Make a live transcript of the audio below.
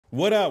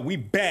What up? We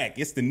back.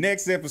 It's the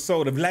next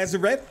episode of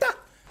Lazaret.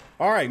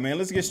 All right, man,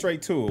 let's get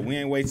straight to it. We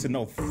ain't wasting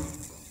no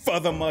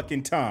further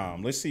mucking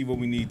time. Let's see what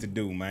we need to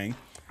do, man.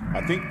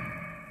 I think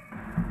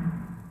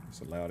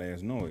it's a loud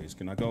ass noise.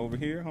 Can I go over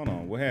here? Hold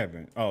on. What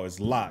happened? Oh, it's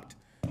locked.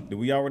 Did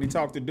we already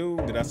talk to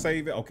dude? Did I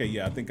save it? Okay,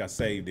 yeah, I think I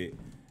saved it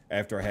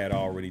after I had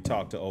already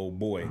talked to old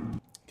boy.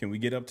 Can we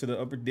get up to the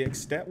upper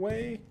decks that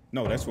way?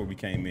 No, that's where we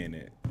came in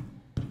at.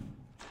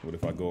 What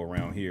if I go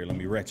around here? Let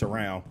me retch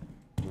around.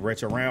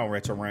 Retch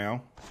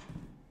around.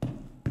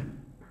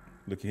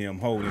 Look at him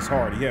holding his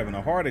heart. He having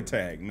a heart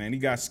attack, man. He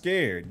got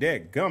scared.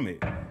 Dadgummit.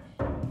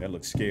 That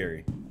looks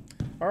scary.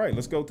 All right,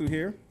 let's go through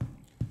here.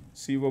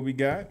 See what we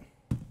got.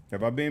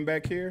 Have I been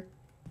back here?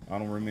 I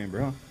don't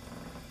remember, huh?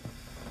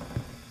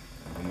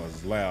 It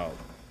was loud.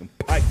 Them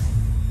pipes.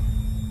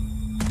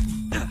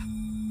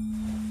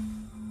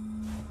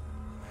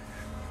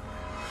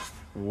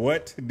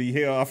 What the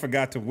hell? I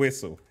forgot to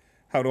whistle.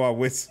 How do I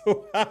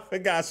whistle? I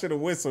forgot I should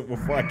have whistled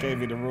before I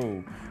came in the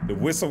room. The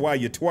whistle while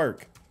you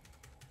twerk.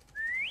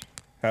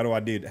 How did I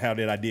did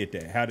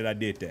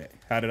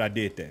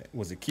that?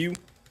 Was it Q?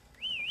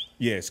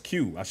 Yes,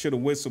 Q. I should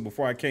have whistled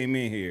before I came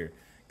in here.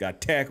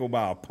 Got tackled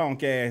by a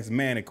punk ass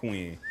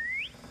mannequin.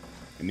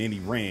 And then he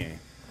ran.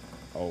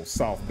 Oh,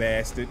 soft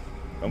bastard.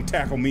 Don't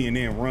tackle me and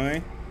then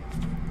run.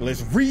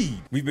 Let's read.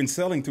 We've been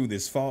sailing through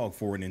this fog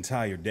for an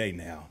entire day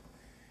now,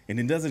 and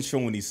it doesn't show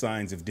any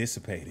signs of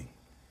dissipating.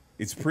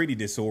 It's pretty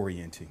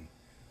disorienting.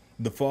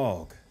 The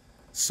fog,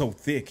 so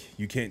thick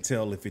you can't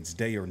tell if it's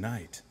day or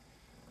night.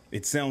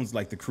 It sounds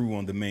like the crew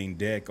on the main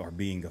deck are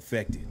being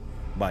affected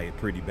by it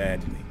pretty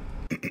badly.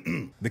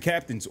 The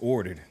captain's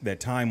ordered that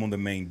time on the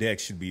main deck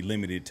should be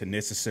limited to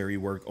necessary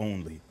work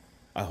only.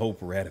 I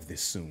hope we're out of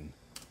this soon.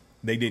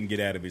 They didn't get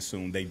out of it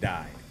soon, they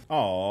died.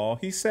 Aw,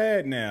 he's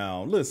sad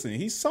now. Listen,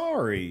 he's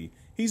sorry.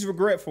 He's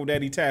regretful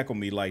that he tackled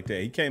me like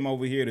that. He came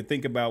over here to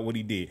think about what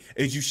he did.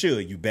 As you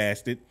should, you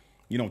bastard.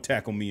 You don't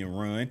tackle me and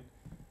run.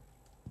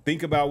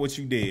 Think about what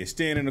you did.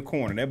 Stand in the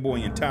corner. That boy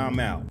in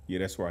timeout. Yeah,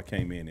 that's where I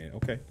came in at.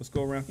 Okay, let's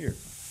go around here.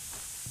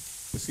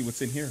 Let's see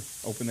what's in here.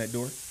 Open that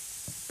door.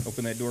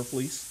 Open that door,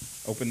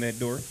 please. Open that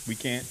door. We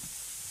can't.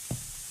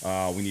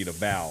 We need a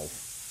valve.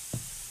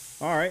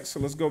 All right, so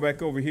let's go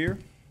back over here.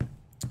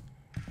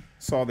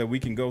 Saw that we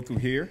can go through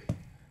here.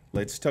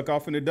 Let's tuck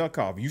off and duck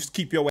off. You just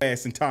keep your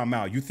ass in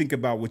timeout. You think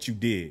about what you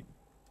did.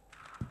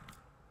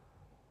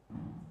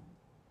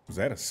 Was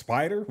that a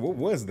spider? What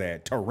was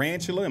that?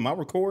 Tarantula? Am I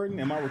recording?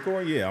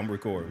 Yeah, I'm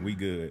recording. We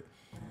good.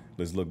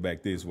 Let's look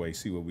back this way,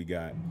 see what we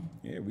got.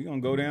 Yeah, we're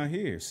going to go down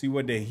here, see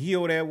what the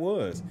hell that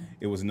was.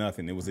 It was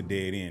nothing. It was a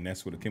dead end.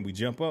 That's what. Can we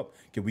jump up?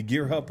 Can we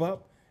gear up?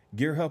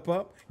 Gear up.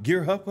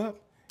 Gear up.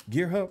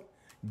 Gear up.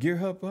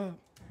 Gear up.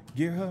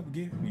 Gear up.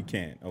 Gear. You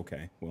can't.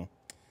 Okay, well,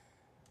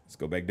 let's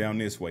go back down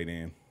this way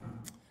then.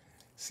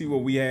 See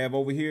what we have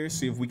over here.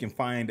 See if we can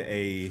find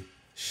a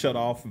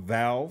shut-off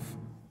valve.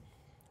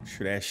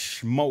 Sure that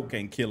smoke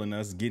ain't killing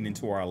us, getting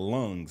into our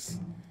lungs.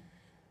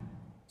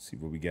 See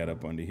what we got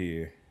up under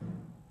here.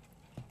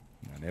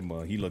 Now that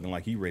mug, he looking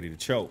like he ready to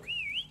choke.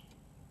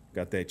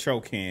 Got that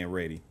choke hand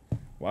ready.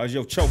 Why's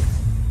your choke?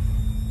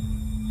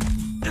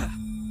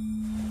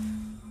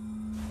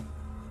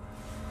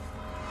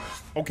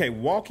 Okay,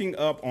 walking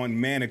up on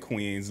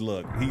mannequins.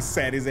 Look, he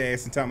sat his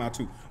ass in timeout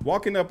too.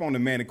 Walking up on the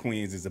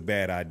mannequins is a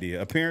bad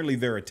idea. Apparently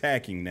they're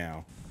attacking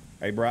now.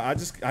 Hey, bro, I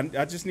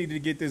just needed to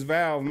get this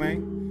valve,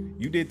 man.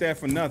 You did that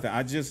for nothing.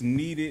 I just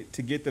needed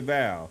to get the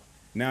valve.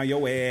 Now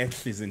your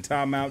ass is in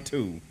timeout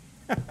too.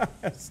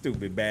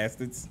 Stupid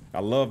bastards. I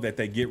love that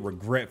they get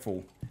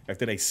regretful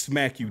after they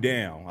smack you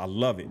down. I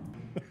love it.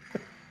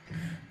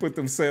 Put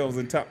themselves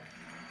in top.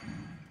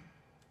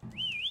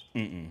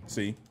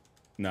 See?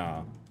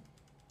 Nah.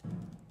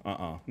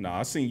 Nah,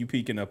 I seen you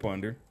peeking up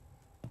under.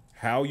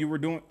 How you were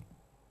doing?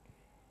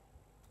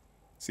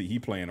 See, he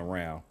playing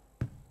around.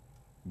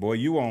 Boy,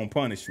 you on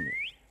punishment.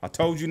 I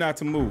told you not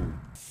to move.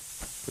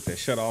 Put that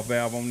shut-off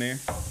valve on there.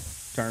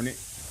 Turn it.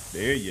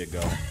 There you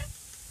go.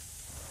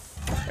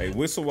 Hey,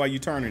 whistle while you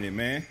turning it,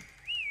 man.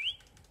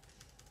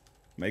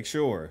 Make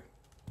sure.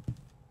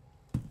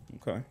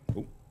 Okay.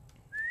 Ooh.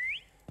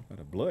 Got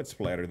a blood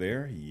splatter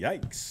there.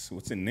 Yikes.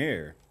 What's in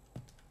there?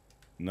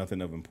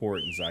 Nothing of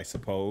importance, I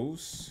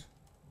suppose.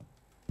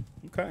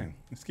 Okay.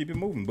 Let's keep it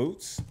moving,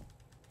 Boots.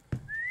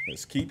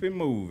 Let's keep it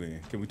moving.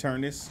 Can we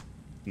turn this?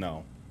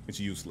 No. It's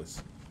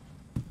useless.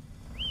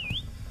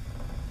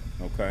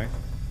 Okay.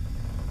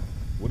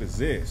 What is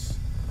this?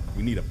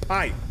 We need a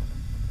pipe.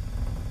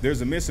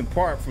 There's a missing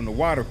part from the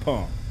water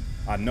pump.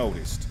 I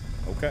noticed.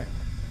 Okay.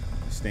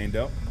 Stand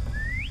up.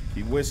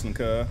 Keep whistling,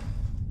 cuz.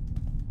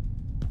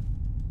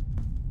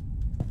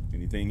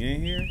 Anything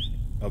in here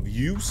of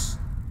use?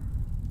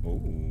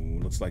 Oh,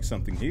 looks like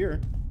something here.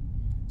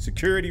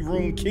 Security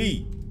room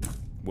key.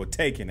 We're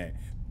taking that.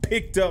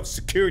 Picked up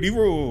security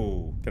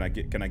room.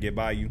 Can I get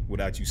by you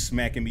without you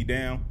smacking me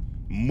down?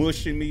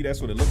 Mushing me?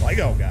 That's what it looked like.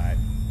 Oh, God.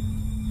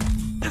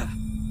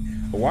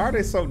 Why are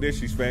they so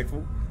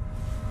disrespectful?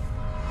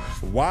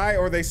 Why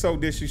are they so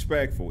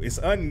disrespectful? It's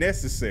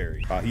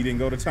unnecessary. He didn't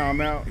go to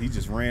timeout. He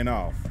just ran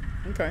off.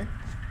 Okay.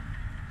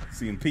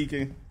 See him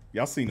peeking?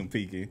 Y'all seen him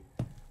peeking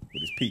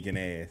with his peeking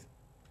ass.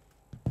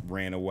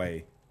 Ran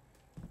away.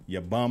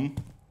 You bum.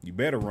 You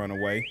better run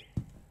away.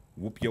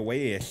 Whoop your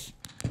ass.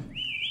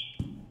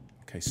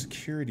 Okay,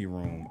 security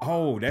room.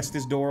 Oh, that's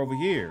this door over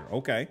here.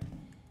 Okay.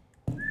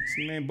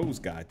 See, man, Boo's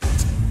got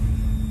this.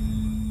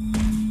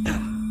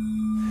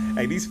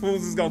 Hey, these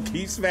fools is gonna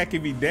keep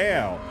smacking me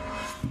down.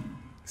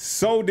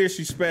 So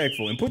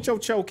disrespectful. And put your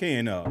choke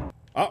hand up.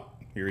 Oh,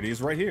 here it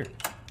is right here.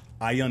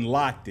 I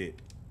unlocked it.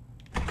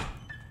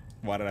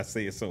 Why did I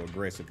say it so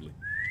aggressively?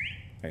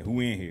 Hey, who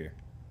in here?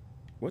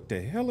 What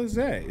the hell is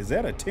that? Is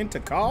that a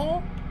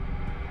tentacle?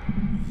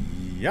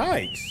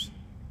 Yikes.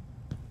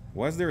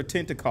 Why is there a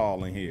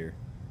tentacle in here?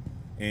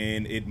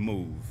 And it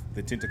moved.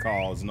 The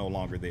tentacle is no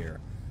longer there.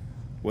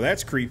 Well,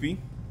 that's creepy.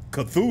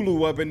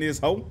 Cthulhu up in this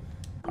hole.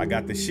 I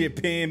got the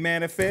shit pen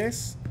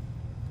manifest.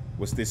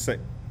 What's this say?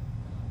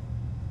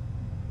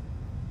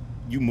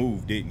 You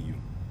moved, didn't you?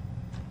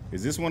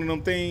 Is this one of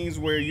them things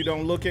where you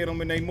don't look at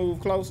them and they move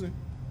closer?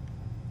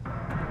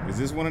 Is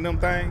this one of them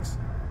things?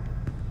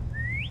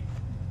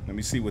 Let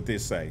me see what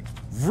this say.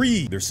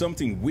 Read. There's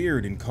something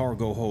weird in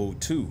cargo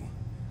hold too.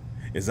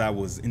 As I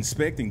was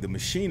inspecting the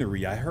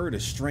machinery, I heard a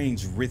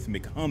strange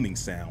rhythmic humming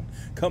sound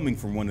coming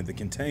from one of the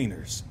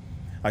containers.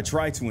 I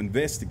tried to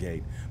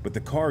investigate, but the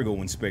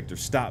cargo inspector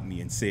stopped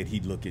me and said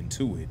he'd look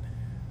into it.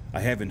 I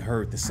haven't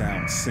heard the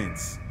sound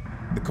since.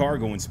 The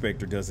cargo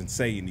inspector doesn't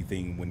say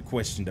anything when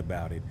questioned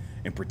about it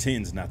and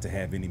pretends not to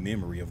have any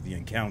memory of the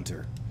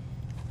encounter.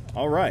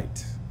 All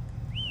right.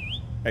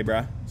 Hey,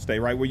 bruh, stay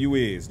right where you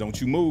is. Don't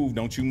you move,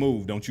 don't you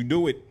move, don't you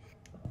do it.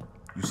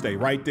 You stay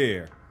right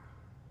there.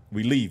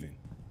 We leaving.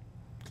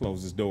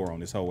 Close this door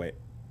on this whole ass.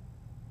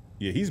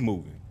 Yeah, he's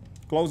moving.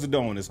 Close the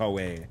door on this whole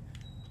ass.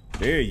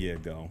 There you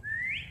go.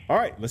 All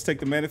right, let's take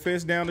the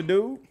manifest down the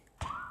dude.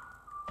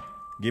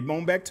 Get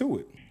on back to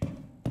it.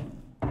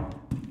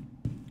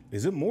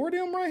 Is it more of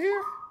them right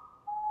here?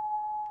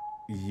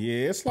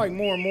 Yeah, it's like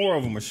more and more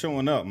of them are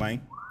showing up,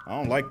 man. I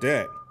don't like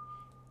that.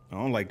 I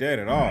don't like that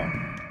at all.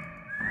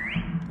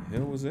 What the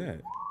hell was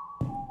that?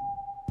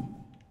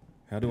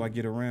 How do I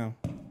get around?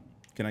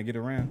 Can I get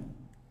around?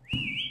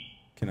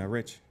 Can I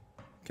reach?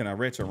 Can I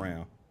reach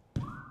around?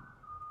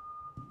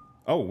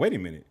 Oh, wait a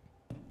minute.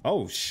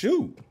 Oh,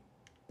 shoot.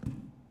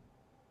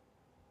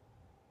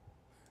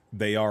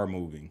 They are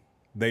moving.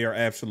 They are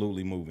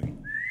absolutely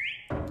moving.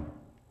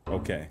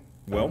 Okay.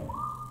 Well,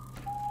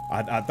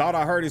 I thought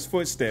I heard his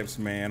footsteps,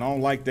 man. I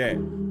don't like that.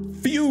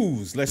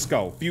 Fuse. Let's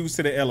go. Fuse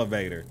to the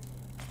elevator.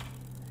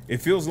 It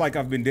feels like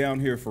I've been down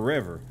here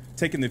forever.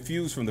 Taking the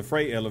fuse from the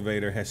freight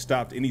elevator has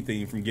stopped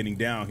anything from getting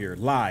down here.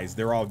 Lies.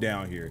 They're all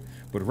down here.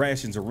 But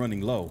rations are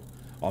running low.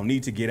 I'll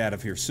need to get out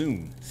of here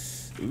soon.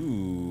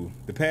 Ooh.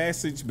 The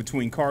passage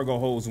between cargo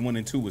holds 1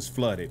 and 2 is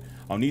flooded.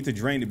 I'll need to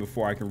drain it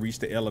before I can reach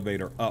the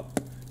elevator up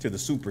to the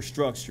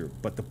superstructure,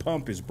 but the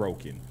pump is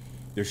broken.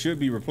 There should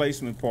be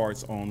replacement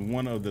parts on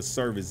one of the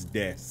service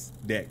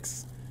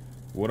decks.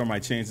 What are my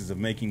chances of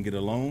making it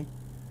alone?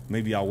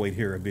 Maybe I'll wait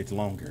here a bit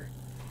longer.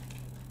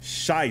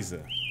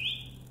 Shiza.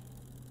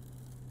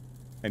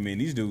 Hey man,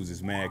 these dudes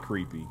is mad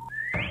creepy.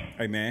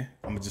 Hey man,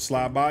 I'm gonna just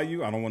slide by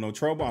you. I don't want no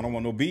trouble. I don't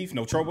want no beef.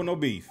 No trouble, no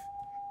beef.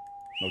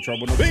 No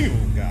trouble, no beef.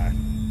 Oh God.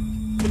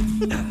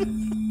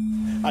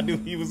 I knew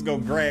he was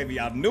gonna grab me.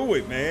 I knew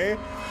it, man.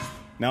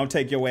 Now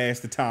take your ass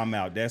to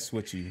timeout. That's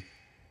what you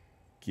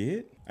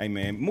get. Hey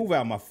man, move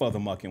out my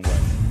furthermucking way.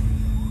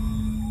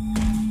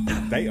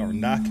 They are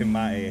knocking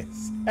my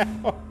ass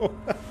out.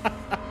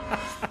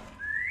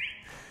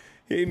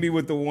 Hit me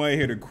with the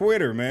one-hitter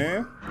quitter,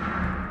 man.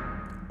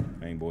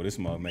 Hey boy, this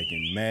mug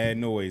making mad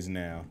noise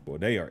now. Boy,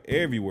 they are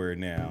everywhere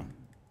now.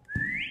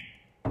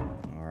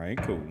 All right,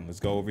 cool.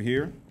 Let's go over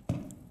here.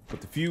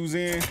 Put the fuse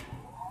in.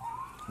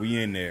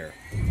 We in there.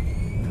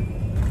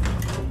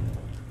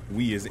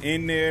 We is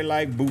in there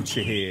like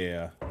Boocha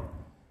hair.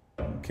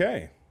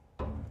 Okay.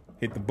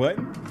 Hit the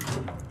button.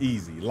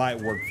 Easy. Light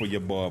work for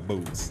your boy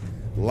Boots.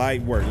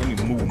 Light work. Let me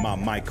move my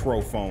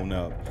microphone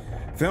up.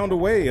 Found a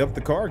way up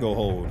the cargo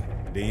hold.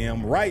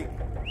 Damn right.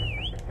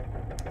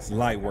 It's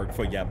light work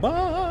for your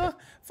boy.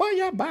 For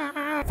your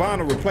boy.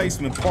 Find a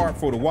replacement part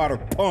for the water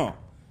pump.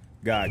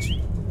 Got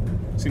you.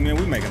 See, man,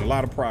 we making a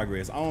lot of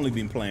progress. I only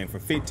been playing for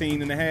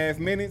 15 and a half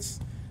minutes,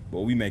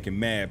 but we making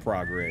mad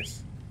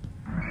progress.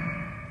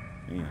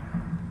 Yeah.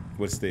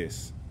 What's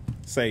this?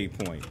 Save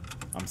point.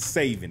 I'm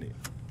saving it.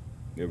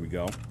 There we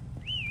go.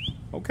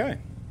 Okay.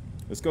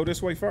 Let's go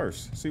this way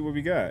first. See what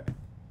we got.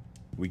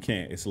 We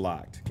can't. It's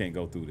locked. Can't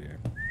go through there.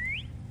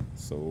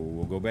 So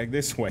we'll go back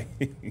this way.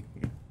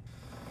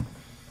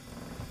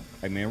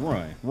 Hey, man,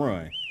 run.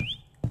 Run.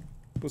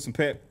 Put some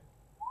pep.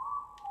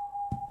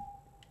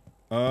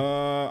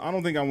 I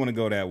don't think I want to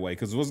go that way,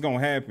 because what's going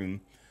to happen,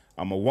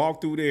 I'm going to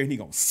walk through there and he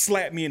going to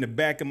slap me in the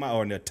back of my,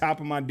 or in the top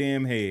of my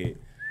damn head.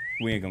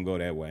 We ain't going to go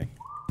that way.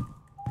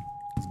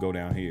 Let's go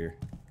down here.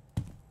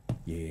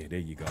 Yeah, there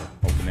you go.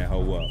 Open that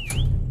hole up.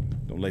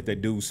 Don't let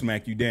that dude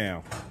smack you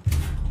down.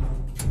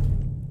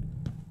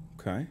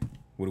 Okay.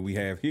 What do we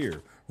have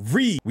here?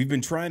 Read. We've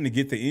been trying to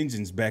get the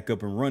engines back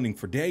up and running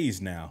for days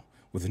now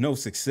with no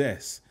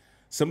success.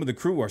 Some of the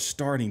crew are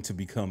starting to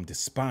become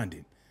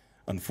despondent.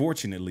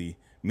 Unfortunately,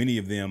 many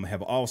of them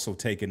have also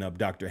taken up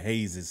Dr.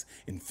 Hayes's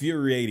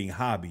infuriating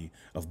hobby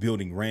of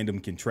building random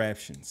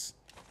contraptions.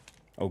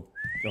 Oh,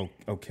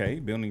 okay,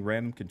 building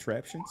random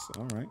contraptions.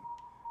 All right.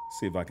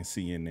 See if I can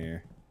see in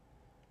there.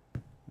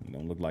 It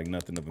don't look like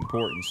nothing of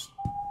importance.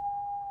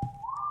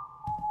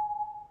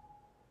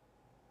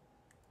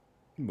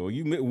 Well,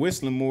 you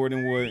whistling more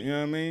than what, you know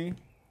what I mean?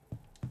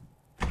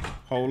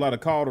 Whole lot of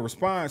call to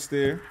response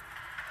there.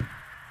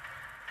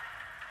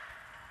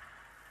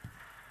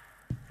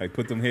 Hey,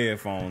 put them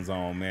headphones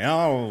on, man.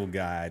 Oh,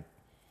 God.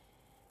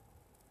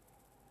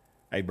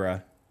 Hey,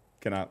 bruh,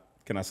 can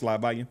I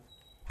slide by you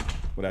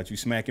without you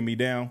smacking me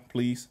down?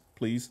 Please,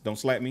 please, don't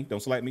slap me.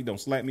 Don't slap me. Don't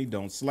slap me.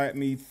 Don't slap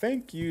me.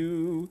 Thank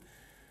you.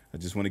 I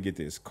just want to get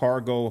this.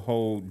 Cargo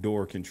hold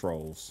door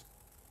controls.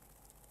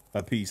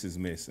 A piece is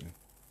missing.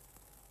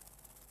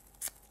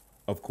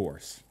 Of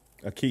course.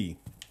 A key.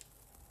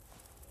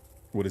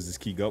 What does this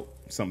key go?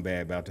 Something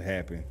bad about to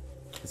happen.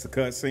 It's a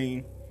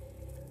cutscene.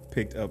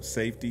 Picked up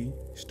safety,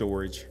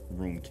 storage,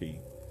 room key.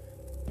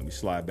 Let me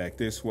slide back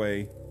this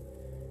way.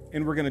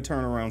 And we're going to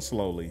turn around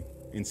slowly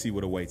and see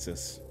what awaits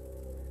us.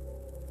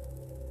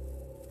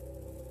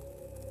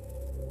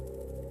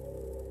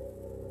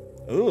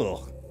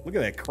 Ugh. Look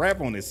at that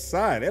crap on this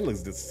side. That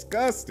looks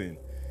disgusting.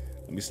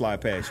 Let me slide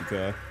past you,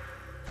 cuz.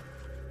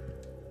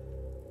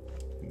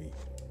 Let me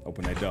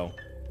open that door.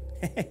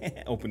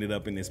 Open it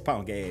up in this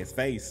punk ass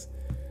face.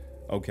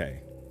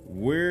 Okay.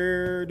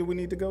 Where do we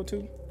need to go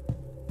to?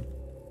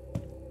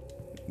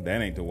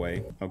 That ain't the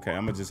way. Okay,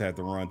 I'm gonna just have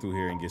to run through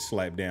here and get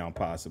slapped down,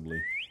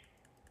 possibly.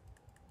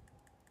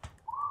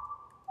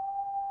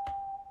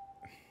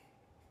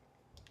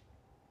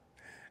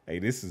 Hey,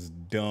 this is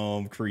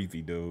dumb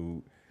creepy,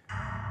 dude.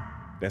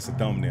 That's a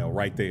thumbnail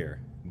right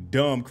there.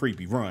 Dumb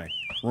creepy. Run,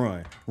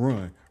 run,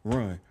 run,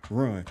 run,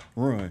 run,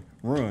 run,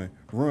 run,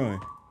 run.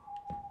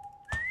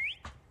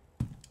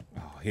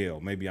 Oh, hell,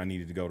 maybe I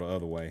needed to go the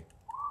other way.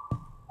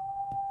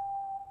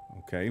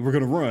 Okay, we're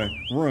gonna run,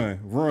 run,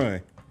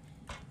 run.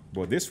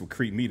 Boy, this would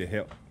creep me to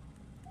hell.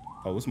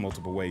 Oh, there's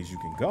multiple ways you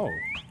can go.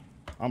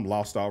 I'm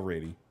lost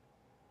already.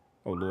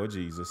 Oh, Lord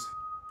Jesus.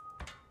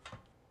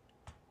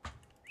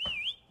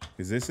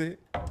 Is this it?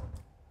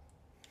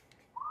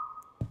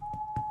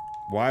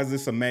 Why is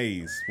this a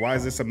maze? Why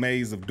is this a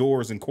maze of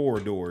doors and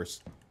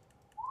corridors?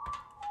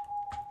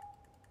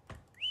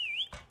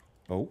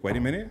 Oh, wait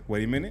a minute.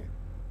 Wait a minute.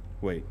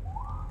 Wait.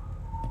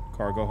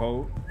 Cargo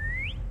hold.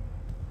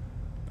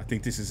 I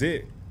think this is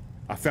it.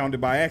 I found it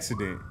by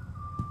accident.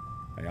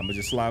 Hey, I'm gonna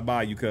just slide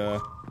by you, cuz.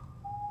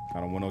 I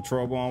don't want no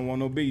trouble. I don't want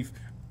no beef.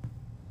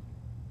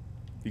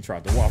 He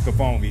tried to walk up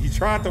on me. He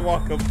tried to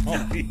walk up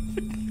on me.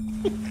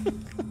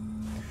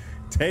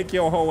 Take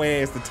your whole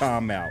ass to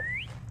timeout.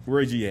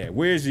 Where's you at?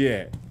 Where's you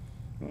at?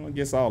 Well, I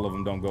guess all of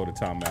them don't go to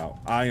timeout.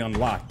 I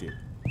unlocked it.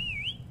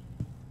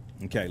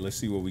 Okay, let's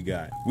see what we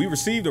got. We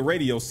received a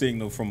radio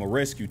signal from a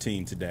rescue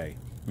team today.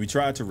 We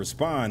tried to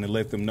respond and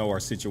let them know our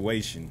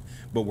situation,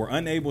 but were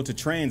unable to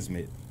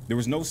transmit. There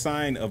was no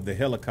sign of the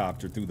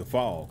helicopter through the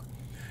fog.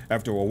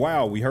 After a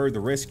while, we heard the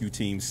rescue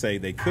team say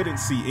they couldn't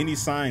see any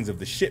signs of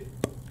the ship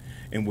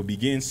and would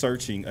begin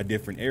searching a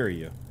different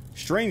area.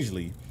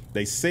 Strangely,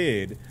 they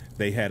said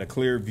they had a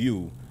clear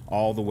view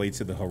all the way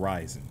to the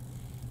horizon.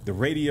 The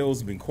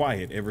radio's been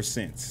quiet ever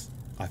since.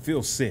 I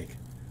feel sick.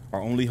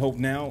 Our only hope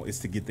now is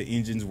to get the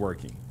engines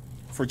working.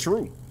 For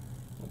true.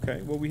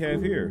 Okay, what we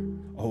have here?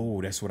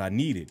 Oh, that's what I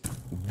needed.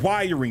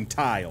 Wiring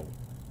tile.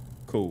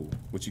 Cool.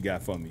 What you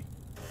got for me?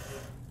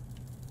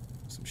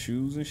 Some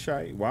shoes and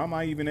shite. Why am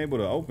I even able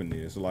to open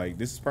this? Like,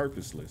 this is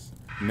purposeless.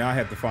 Now I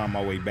have to find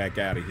my way back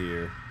out of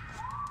here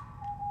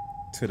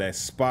to that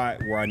spot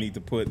where I need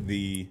to put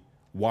the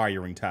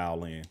wiring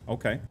tile in.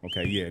 Okay.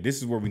 Okay, yeah, this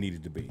is where we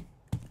needed to be.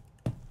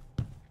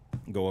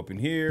 Go up in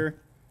here.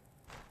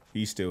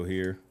 He's still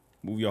here.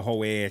 Move your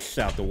whole ass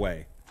out the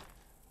way.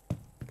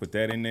 Put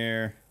that in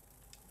there.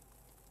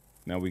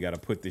 Now we got to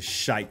put this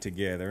shite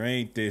together.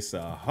 Ain't this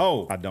a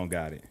hoe? I don't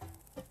got it.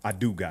 I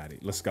do got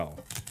it. Let's go.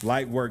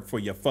 Light work for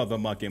your father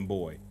mucking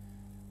boy.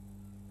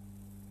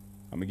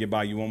 I'm going to get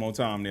by you one more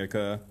time there,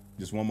 cuz.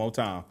 Just one more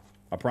time.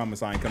 I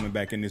promise I ain't coming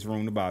back in this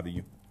room to bother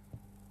you.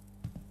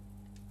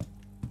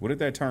 What did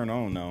that turn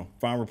on, though?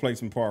 Find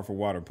replacement part for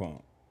water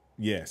pump.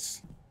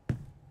 Yes.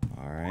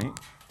 All right.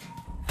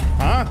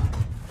 Huh?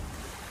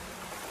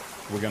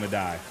 We're going to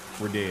die.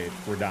 We're dead.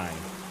 We're dying.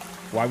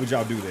 Why would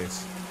y'all do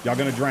this? Y'all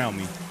going to drown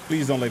me.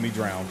 Please don't let me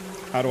drown.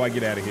 How do I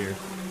get out of here?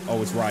 Oh,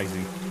 it's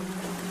rising.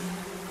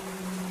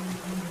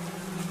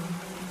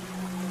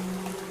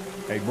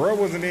 Hey, bro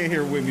wasn't in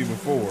here with me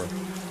before.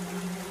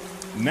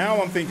 Now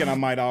I'm thinking I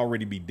might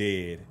already be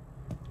dead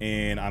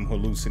and I'm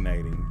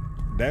hallucinating.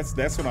 That's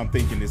what I'm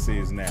thinking this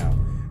is now.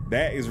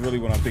 That is really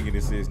what I'm thinking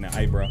this is now.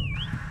 Hey, bro,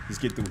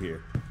 just get through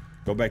here.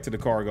 Go back to the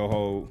cargo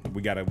hold.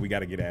 We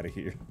gotta get out of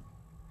here.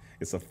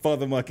 It's a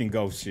further-mucking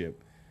ghost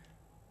ship.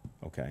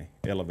 Okay,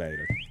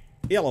 elevator.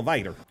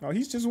 Elevator. Oh,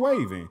 he's just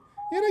waving.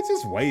 Yeah, they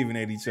just waving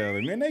at each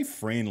other. Man, they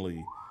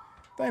friendly.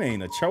 That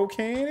ain't a choke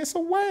hand. It's a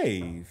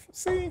wave.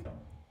 See?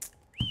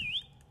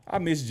 I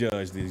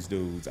misjudged these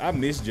dudes. I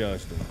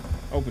misjudged them.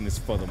 Open this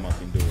fucking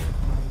door.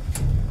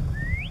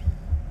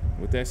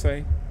 What'd that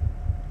say?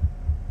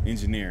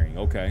 Engineering,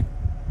 okay.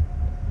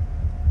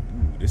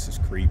 Ooh, this is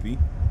creepy.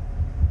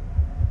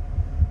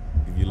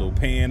 Give you a little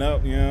pan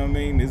up, you know what I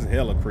mean? This is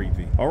hella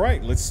creepy. All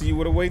right, let's see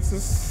what awaits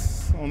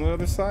us on the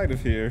other side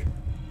of here.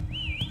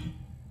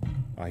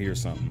 I hear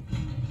something.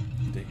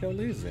 What the hell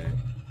is that?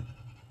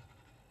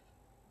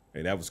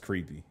 Hey, that was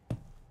creepy.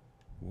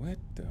 What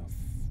the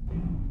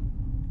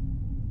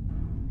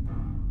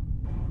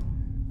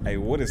Hey,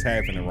 what is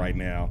happening right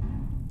now?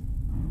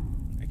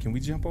 Hey, can we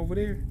jump over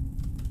there?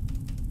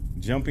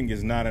 Jumping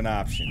is not an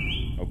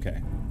option.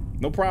 Okay.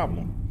 No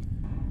problem.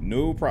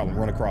 No problem.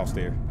 Run across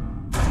there.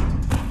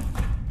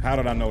 How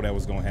did I know that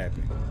was gonna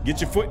happen? Get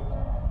your foot.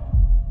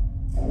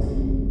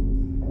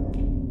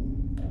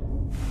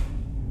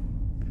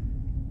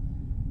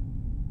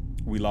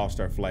 We lost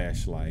our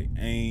flashlight.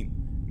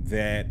 Ain't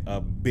that a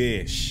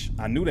bitch?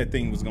 I knew that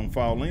thing was gonna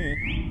fall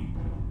in.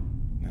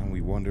 Now we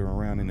wander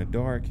around in the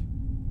dark.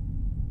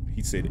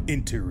 He said,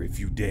 enter if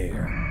you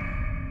dare.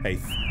 Hey,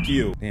 f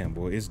you. Damn,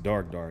 boy, it's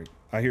dark.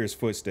 I hear his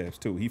footsteps,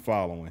 too. He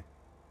following.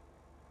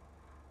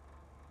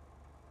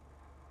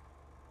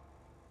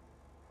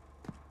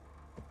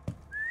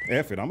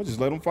 F it, I'm gonna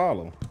just let him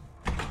follow.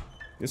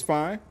 It's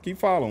fine. Keep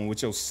following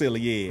with your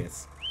silly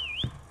ass.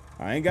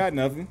 I ain't got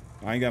nothing.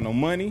 I ain't got no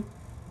money.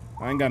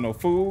 I ain't got no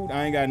food.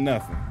 I ain't got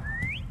nothing.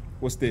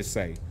 What's this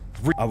say?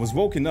 I was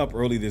woken up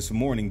early this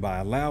morning by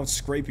a loud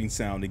scraping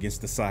sound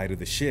against the side of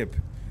the ship.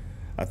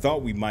 I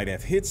thought we might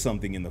have hit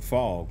something in the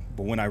fog,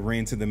 but when I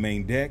ran to the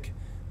main deck,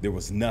 there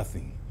was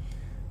nothing.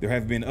 There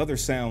have been other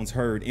sounds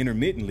heard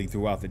intermittently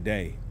throughout the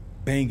day.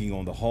 Banging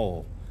on the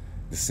hull,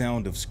 the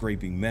sound of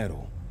scraping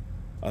metal,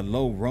 a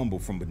low rumble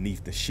from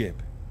beneath the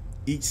ship.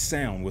 Each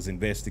sound was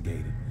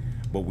investigated,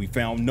 but we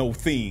found no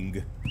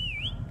thing.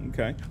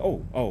 Okay.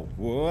 Oh,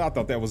 well, I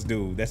thought that was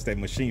dude. That's that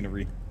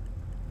machinery.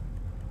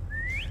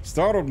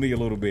 Startled me a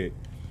little bit.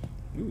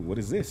 Ooh, what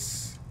is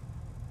this?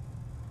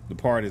 The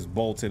part is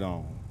bolted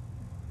on.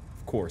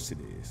 Of course it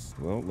is.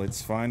 Well,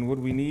 let's find what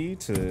we need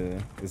to...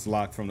 It's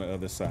locked from the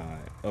other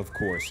side. Of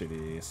course it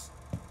is.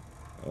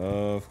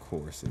 Of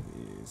course it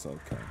is.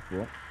 Okay,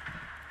 well.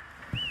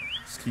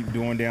 Let's keep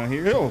doing down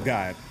here. Oh,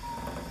 God.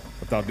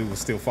 I thought dude was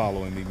still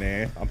following me,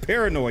 man. I'm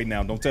paranoid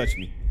now. Don't touch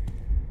me.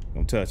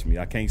 Don't touch me.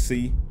 I can't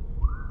see.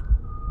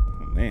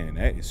 Oh, man,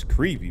 that is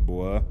creepy,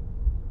 boy.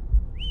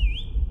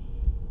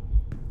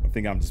 I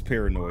think I'm just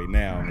paranoid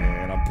now,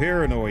 man. I'm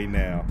paranoid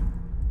now.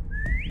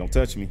 Don't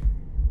touch me.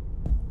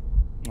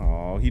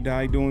 Oh, he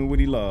died doing what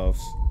he loves.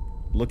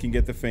 Looking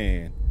at the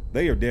fan.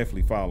 They are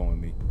definitely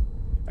following me.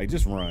 Hey,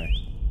 just run.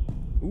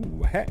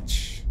 Ooh, a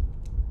hatch.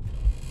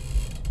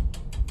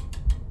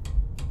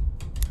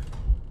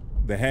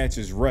 The hatch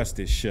is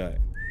rusted shut.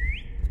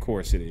 Of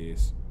course it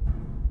is.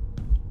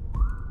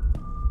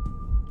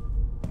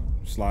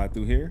 Slide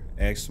through here.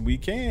 X we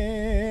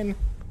can.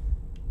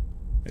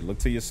 Hey, look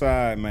to your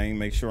side, man.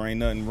 Make sure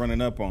ain't nothing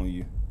running up on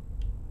you.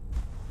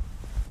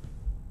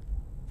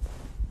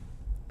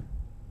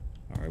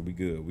 All right, we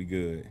good. We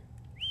good.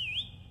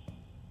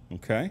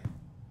 Okay.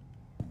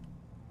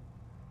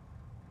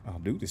 Oh,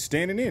 dude is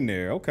standing in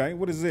there. Okay,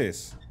 what is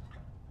this?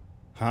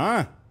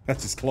 Huh? I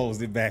just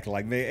closed it back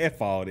like, man,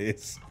 F all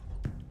this.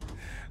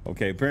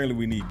 Okay, apparently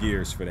we need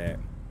gears for that.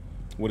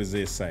 What does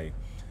this say?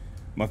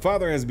 My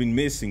father has been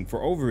missing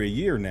for over a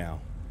year now,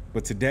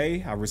 but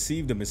today I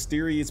received a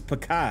mysterious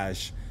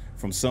package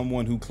from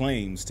someone who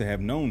claims to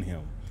have known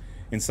him.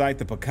 Inside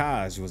the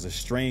package was a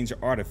strange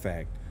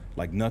artifact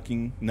like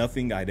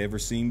nothing I'd ever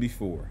seen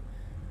before.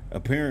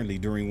 Apparently,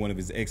 during one of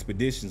his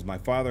expeditions, my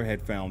father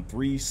had found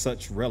 3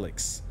 such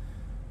relics.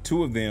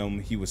 2 of them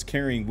he was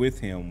carrying with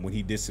him when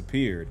he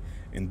disappeared,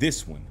 and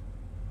this one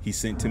he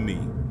sent to me.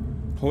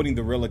 Holding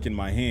the relic in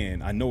my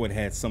hand, I know it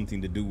had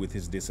something to do with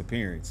his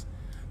disappearance.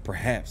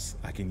 Perhaps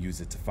I can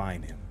use it to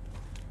find him.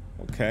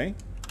 Okay,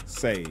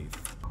 save.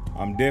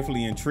 I'm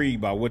definitely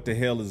intrigued by what the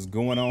hell is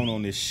going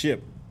on this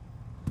ship.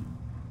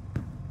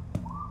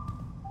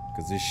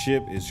 Because this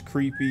ship is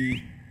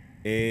creepy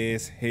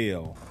as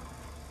hell.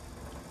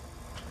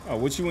 Oh,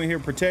 what you in here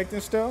protecting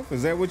stuff?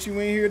 Is that what you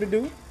in here to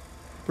do?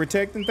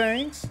 Protecting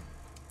things?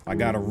 I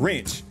got a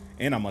wrench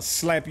and I'm gonna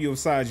slap you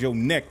upside your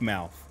neck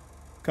mouth.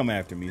 Come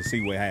after me and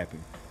see what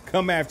happened.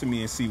 Come after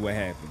me and see what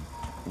happened.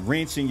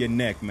 Wrench in your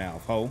neck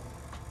mouth, ho.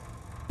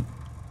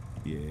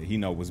 Yeah, he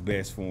know what's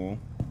best for him.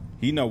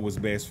 He know what's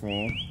best for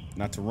him.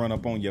 Not to run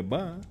up on your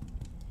butt.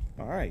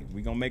 All right,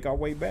 we gonna make our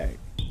way back.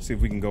 See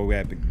if we can go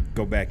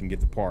back and get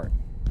the part.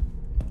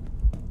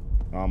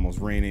 I almost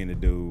ran into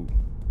dude.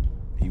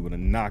 He would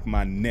have knocked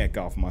my neck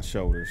off my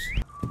shoulders.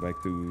 Back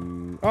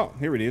through. Oh,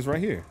 here it is right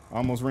here. I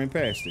almost ran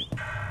past it.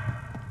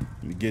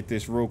 Let me get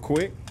this real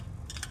quick.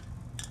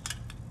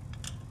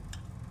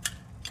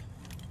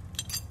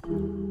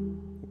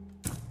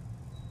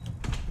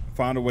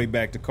 Find a way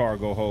back to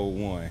cargo hold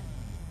 1.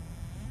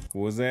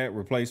 What was that?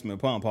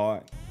 Replacement pump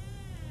part.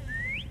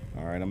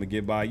 All right, I'm gonna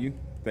get by you.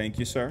 Thank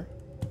you, sir.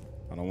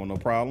 I don't want no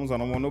problems. I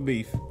don't want no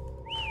beef.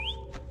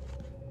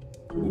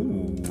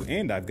 Ooh,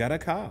 And I've got a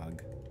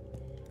cog,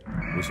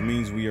 which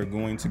means we are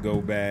going to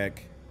go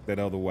back that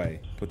other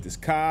way. Put this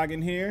cog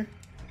in here.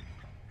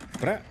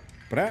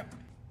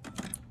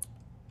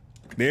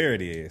 There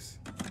it is.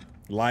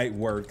 Light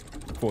work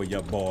for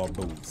your ball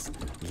boots.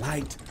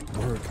 Light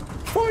work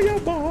for your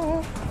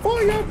ball,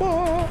 for your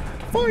ball,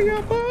 for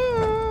your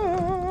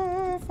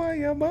ball, for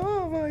your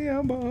ball, for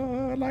your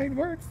ball. Light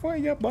work for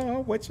your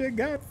ball. What you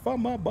got for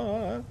my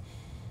ball?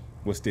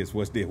 What's this?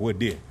 What's this? What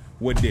did?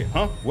 What did?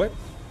 Huh? What?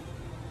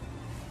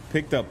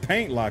 Picked up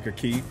paint locker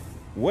key.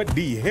 What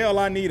the hell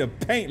I need a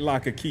paint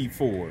locker key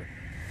for?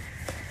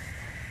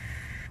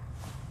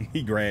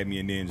 He grabbed me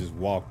and then just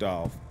walked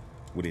off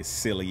with his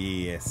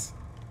silly ass.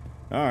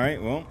 All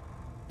right, well,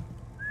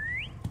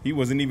 he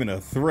wasn't even a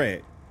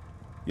threat.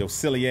 Your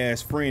silly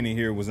ass friend in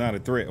here was not a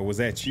threat. Or was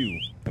that you?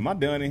 Am I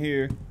done in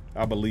here?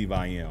 I believe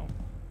I am.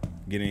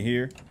 Get in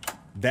here.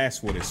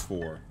 That's what it's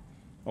for.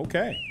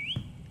 Okay.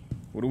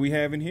 What do we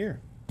have in here?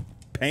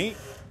 Paint?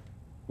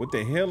 What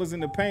the hell is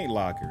in the paint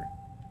locker?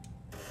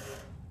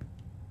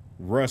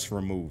 Rust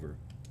remover.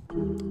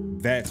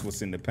 That's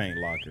what's in the paint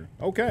locker.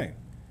 Okay.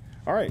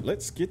 All right,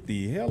 let's get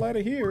the hell out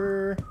of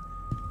here.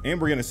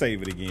 And we're gonna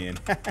save it again.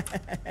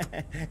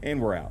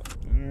 And we're out.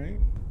 All right,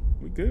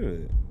 we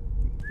good.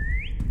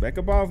 Back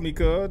up off me,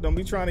 cuz. Don't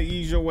be trying to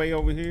ease your way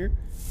over here.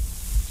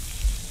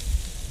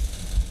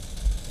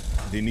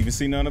 Didn't even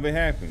see none of it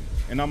happen.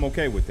 And I'm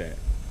okay with that.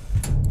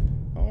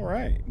 All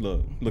right,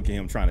 look at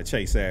him trying to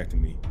chase after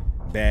me.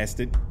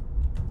 Bastard.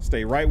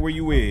 Stay right where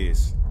you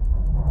is.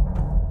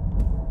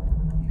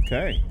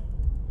 Okay.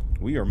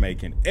 We are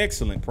making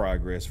excellent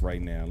progress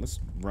right now. Let's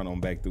run on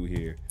back through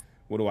here.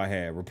 What do I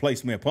have?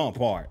 Replacement pump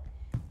part.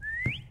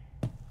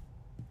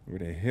 Where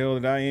the hell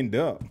did I end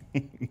up?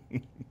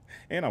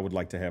 And I would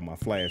like to have my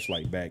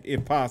flashlight back,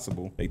 if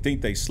possible. They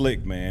think they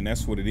slick, man.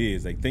 That's what it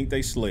is. They think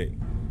they slick.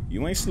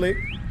 You ain't slick.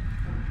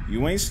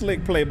 You ain't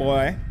slick,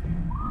 playboy.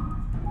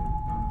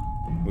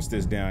 What's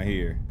this down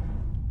here?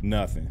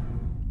 Nothing.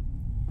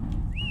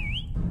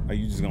 Are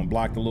you just gonna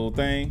block the little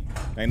thing?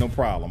 Ain't no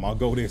problem. I'll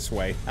go this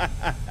way.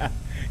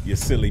 You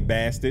silly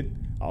bastard.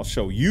 I'll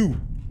show you.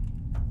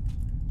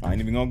 I ain't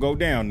even gonna go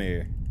down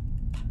there.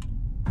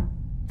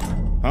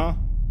 Huh?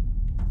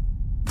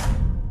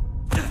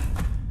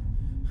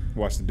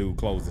 Watch the dude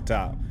close the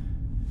top.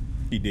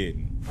 He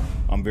didn't.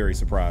 I'm very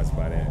surprised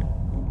by that.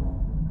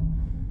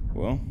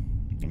 Well,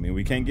 I mean,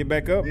 we can't get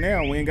back up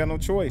now. We ain't got no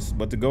choice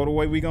but to go the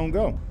way we gonna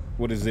go.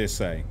 What does this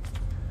say?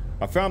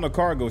 I found a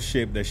cargo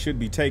ship that should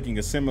be taking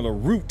a similar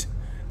route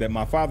that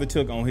my father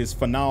took on his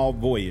final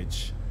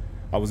voyage.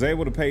 I was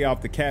able to pay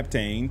off the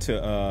captain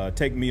to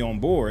take me on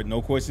board,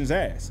 no questions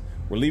asked.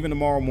 We're leaving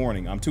tomorrow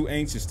morning. I'm too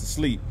anxious to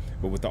sleep,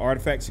 but with the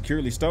artifact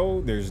securely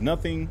stowed, there's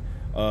nothing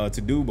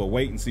to do but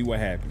wait and see what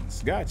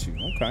happens. Got you.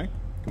 Okay.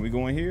 Can we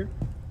go in here?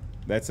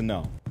 That's a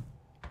no.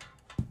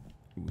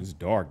 Ooh, it's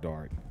dark.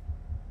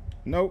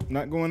 Nope,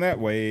 not going that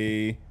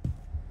way.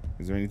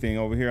 Is there anything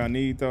over here I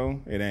need,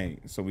 though? It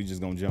ain't. So we just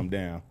gonna jump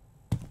down.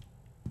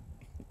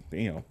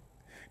 Damn.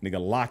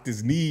 Nigga locked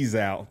his knees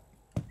out.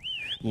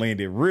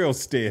 Landed real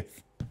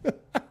stiff. All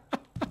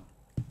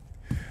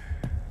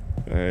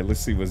right, let's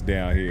see what's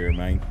down here,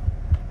 man.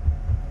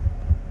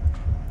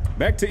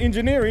 Back to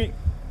engineering.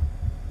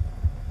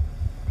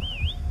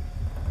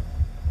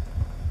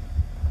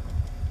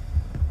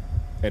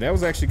 Hey, that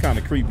was actually kind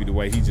of creepy the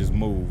way he just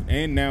moved.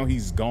 And now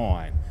he's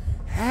gone.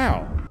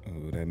 How?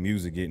 Oh, that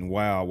music getting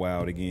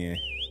wild again.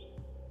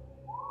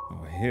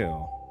 Oh,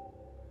 hell.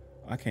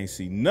 I can't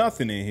see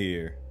nothing in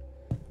here.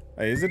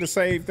 Hey, is it a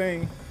save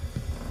thing?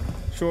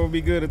 Sure would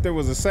be good if there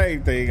was a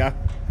save thing. I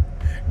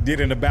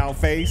did an about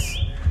face.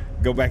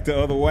 Go back the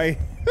other way.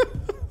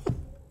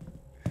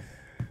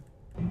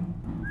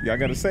 Y'all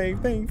got a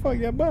save thing for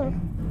your butt?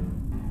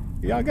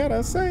 Y'all got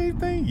a save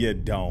thing? You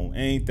don't.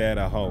 Ain't that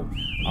a hoe?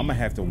 I'm gonna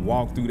have to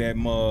walk through that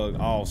mug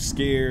all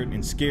scared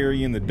and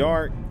scary in the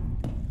dark.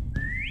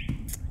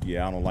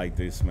 Yeah, I don't like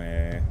this,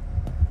 man.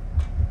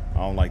 I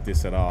don't like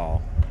this at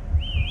all.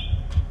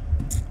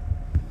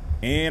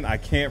 And I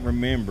can't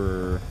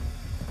remember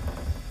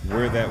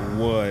where that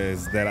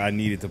was that I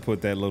needed to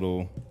put that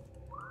little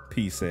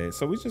piece at.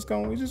 So we're just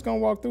gonna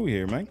walk through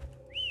here, man.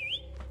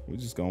 We're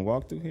just gonna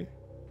walk through here.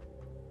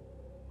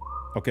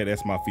 Okay,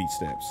 that's my feet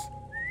steps.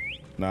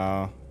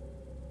 Nah.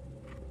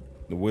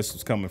 The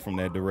whistle's coming from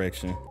that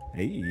direction.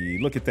 Hey,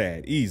 look at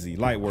that. Easy.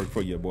 Light work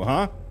for you, boy,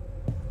 huh?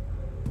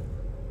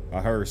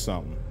 I heard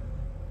something.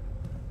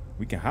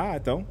 We can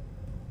hide, though.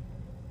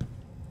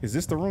 Is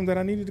this the room that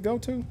I needed to go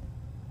to?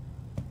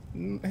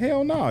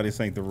 Hell no,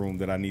 this ain't the room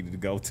that I needed to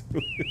go to.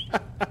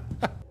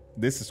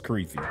 This is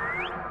creepy.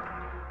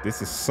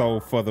 This is so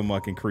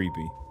furthermucking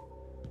creepy.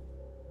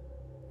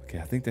 Okay,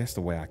 I think that's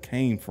the way I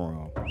came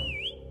from.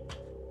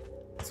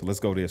 So let's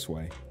go this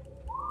way.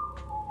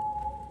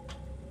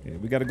 Yeah,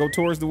 we got to go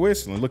towards the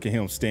whistle. And look at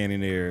him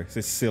standing there. It's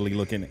just silly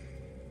looking.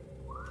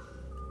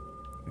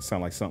 It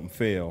sounds like something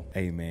fell.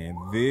 Hey, man,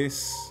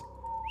 this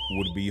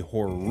would be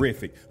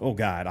horrific. Oh,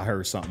 God, I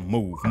heard something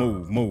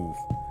move.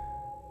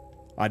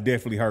 I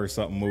definitely heard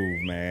something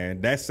move,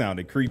 man. That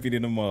sounded creepy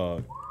in the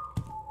mug.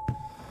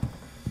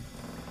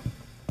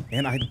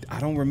 And I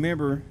don't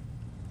remember.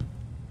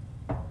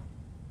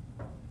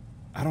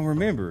 I don't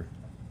remember.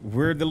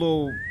 Where the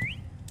little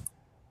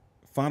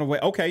find a way.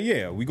 Okay,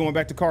 yeah, we going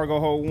back to cargo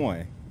hold 1.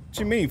 What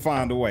you mean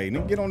find a way?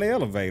 Then get on the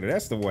elevator.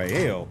 That's the way.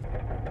 Hell.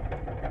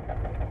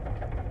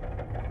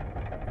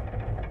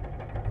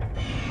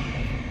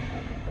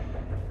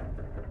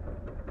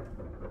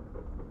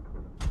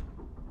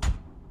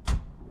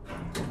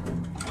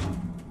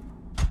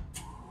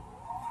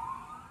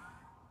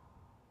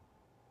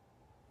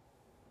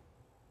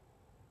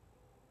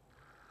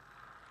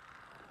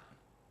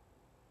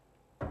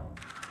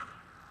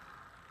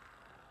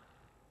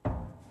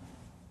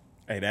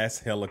 Hey, that's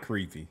hella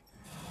creepy.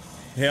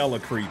 Hella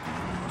creepy.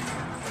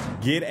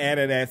 Get out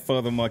of that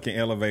furthermucking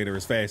elevator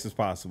as fast as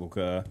possible,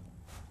 cuz.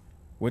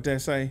 What'd that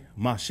say?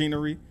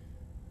 Machinery?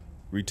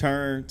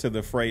 Return to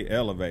the freight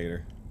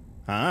elevator.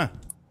 Huh?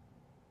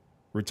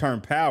 Return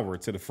power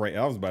to the freight.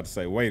 I was about to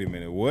say, wait a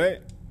minute,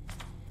 what?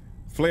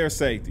 Flare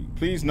safety.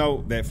 Please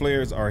note that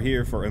flares are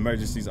here for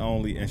emergencies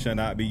only and shall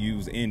not be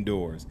used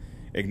indoors.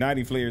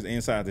 Igniting flares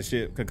inside the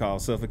ship could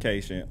cause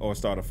suffocation or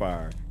start a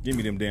fire. Give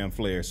me them damn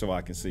flares so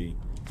I can see.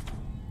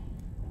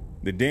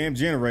 The damn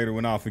generator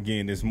went off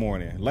again this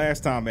morning.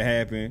 Last time it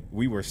happened,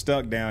 we were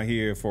stuck down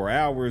here for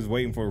hours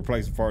waiting for a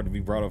replacement part to be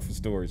brought up for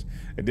storage.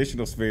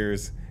 Additional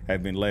spares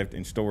have been left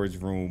in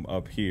storage room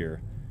up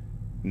here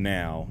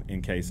now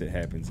in case it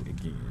happens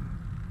again.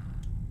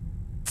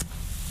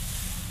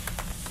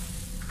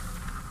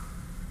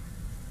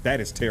 That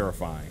is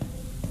terrifying.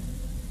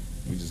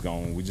 We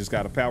just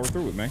gotta power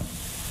through it, man.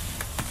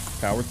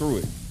 Power through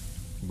it.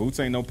 Boots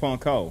ain't no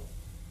punk hoe.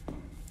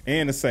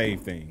 And a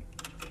save thing.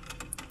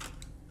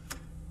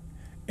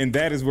 And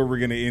that is where we're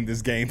gonna end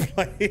this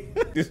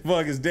gameplay. This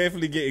bug is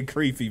definitely getting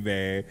creepy,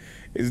 man.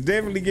 It's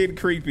definitely getting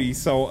creepy.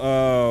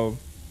 So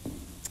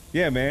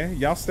yeah, man.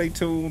 Y'all stay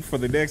tuned for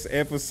the next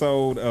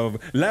episode of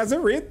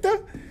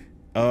Lazaret.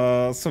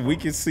 So we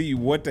can see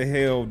what the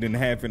hell didn't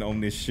happen on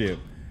this ship.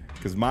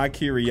 Because my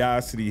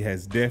curiosity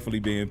has definitely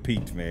been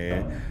piqued,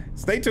 man.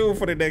 Stay tuned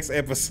for the next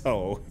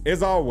episode.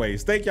 As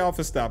always, thank y'all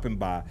for stopping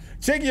by.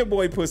 Check your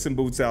boy Puss in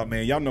Boots out,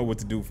 man. Y'all know what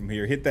to do from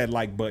here. Hit that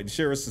like button,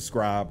 share and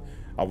subscribe.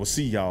 I will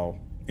see y'all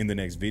in the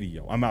next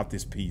video. I'm out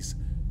this piece.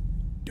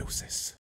 Deuces.